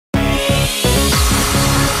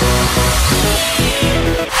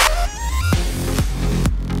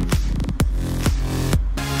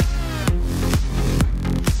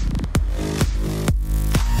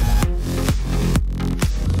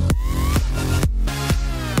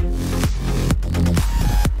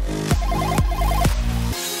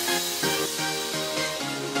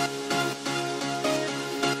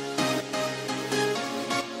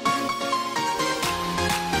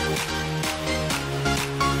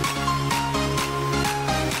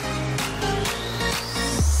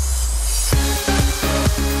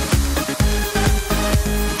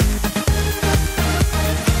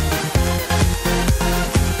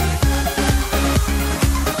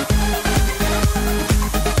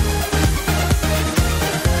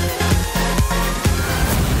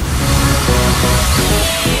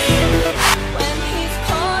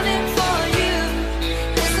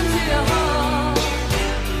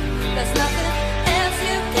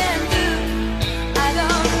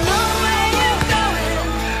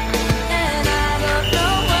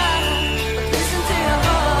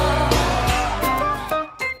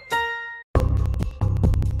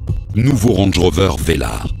Nouveau Range Rover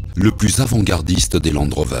Velar, le plus avant-gardiste des Land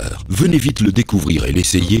Rover. Venez vite le découvrir et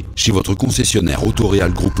l'essayer chez votre concessionnaire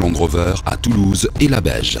Autoréal Groupe Land Rover à Toulouse et La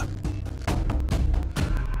Beige.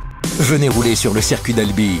 Venez rouler sur le circuit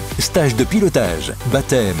d'Albi. Stage de pilotage,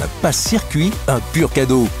 baptême, passe-circuit, un pur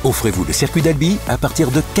cadeau. Offrez-vous le circuit d'Albi à partir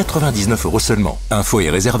de 99 € seulement. Infos et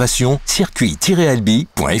réservations,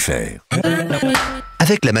 circuit-albi.fr.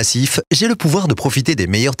 Avec la Massif, j'ai le pouvoir de profiter des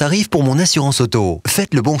meilleurs tarifs pour mon assurance auto.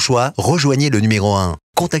 Faites le bon choix, rejoignez le numéro 1.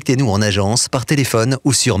 Contactez-nous en agence, par téléphone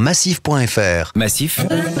ou sur massif.fr. Massif,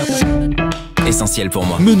 essentiel pour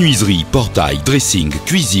moi. Menuiserie, portail, dressing,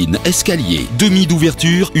 cuisine, escalier, demi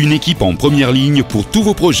d'ouverture, une équipe en première ligne pour tous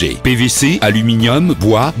vos projets. PVC, aluminium,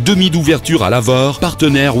 bois, demi d'ouverture à laveur,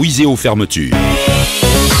 partenaire Wiseo Fermeture.